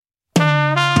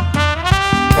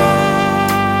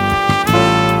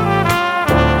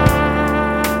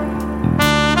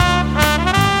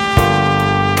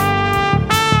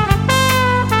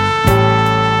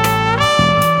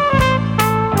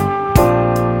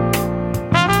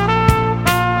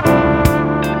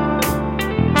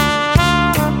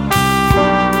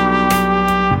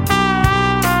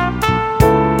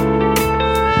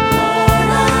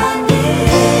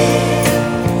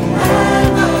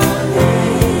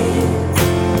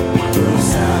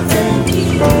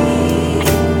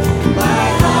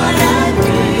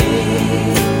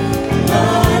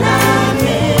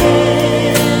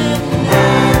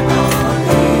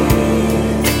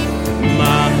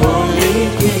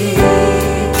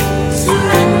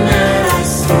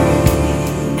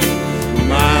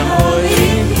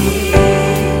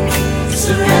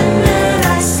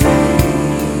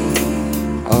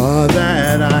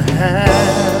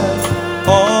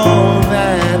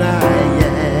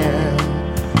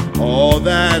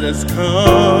that has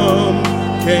come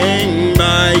came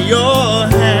by your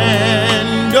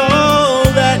hand. All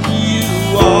that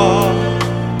you are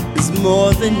is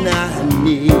more than I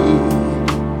need.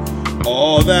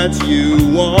 All that you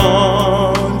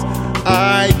want,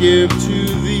 I give to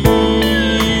thee.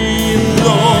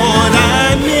 Lord,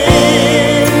 I'm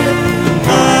in,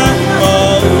 I'm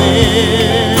all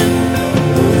in,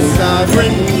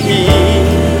 sovereign King,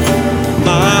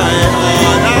 my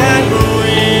heart I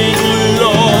bring.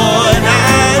 Lord,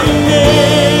 I'm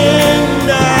in,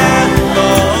 I'm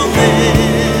all in,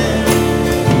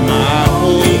 my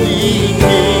holy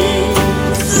King,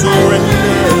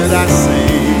 surrendered I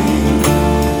sing,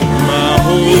 my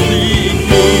holy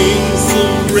King,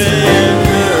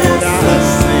 surrendered I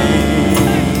sing.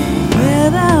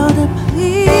 Without a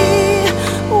plea,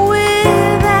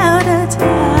 without a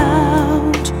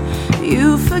doubt,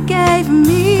 you forgave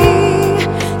me,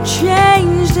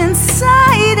 changed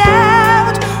inside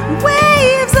out.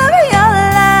 Waves of your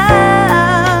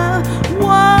love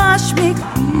wash me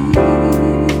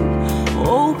clean.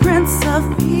 Oh, Prince of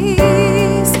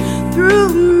Peace, through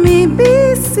me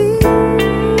be seen.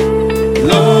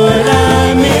 Lord,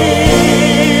 I'm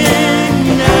in,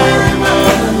 I'm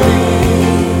all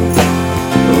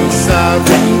in,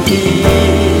 sovereign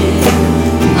King,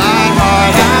 my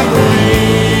heart I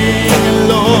bring.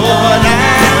 Lord,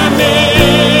 I'm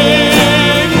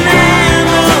in, I'm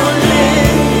all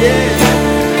in, yeah,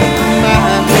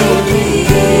 my holy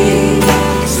King,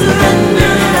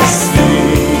 surrender I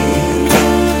sing,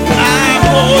 my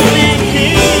holy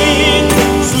King,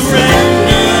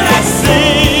 surrender I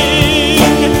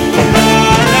sing.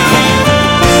 Lord,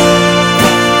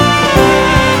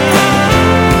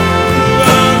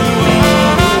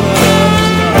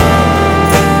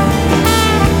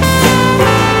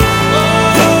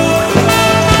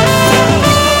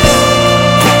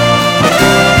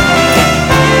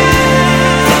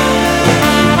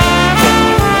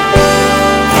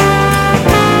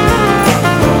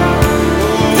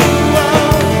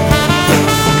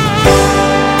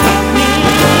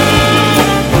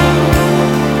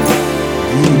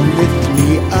 you lift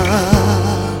me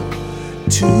up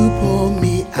to pull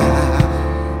me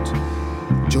out.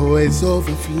 Joys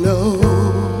overflow,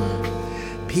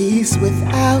 peace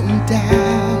without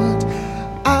doubt.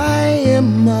 I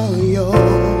am all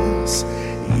yours,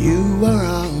 you are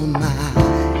all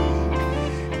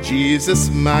mine. Jesus,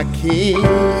 my King,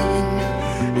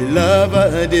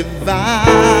 lover divine.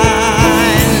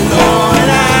 Lord,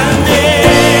 I'm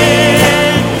in.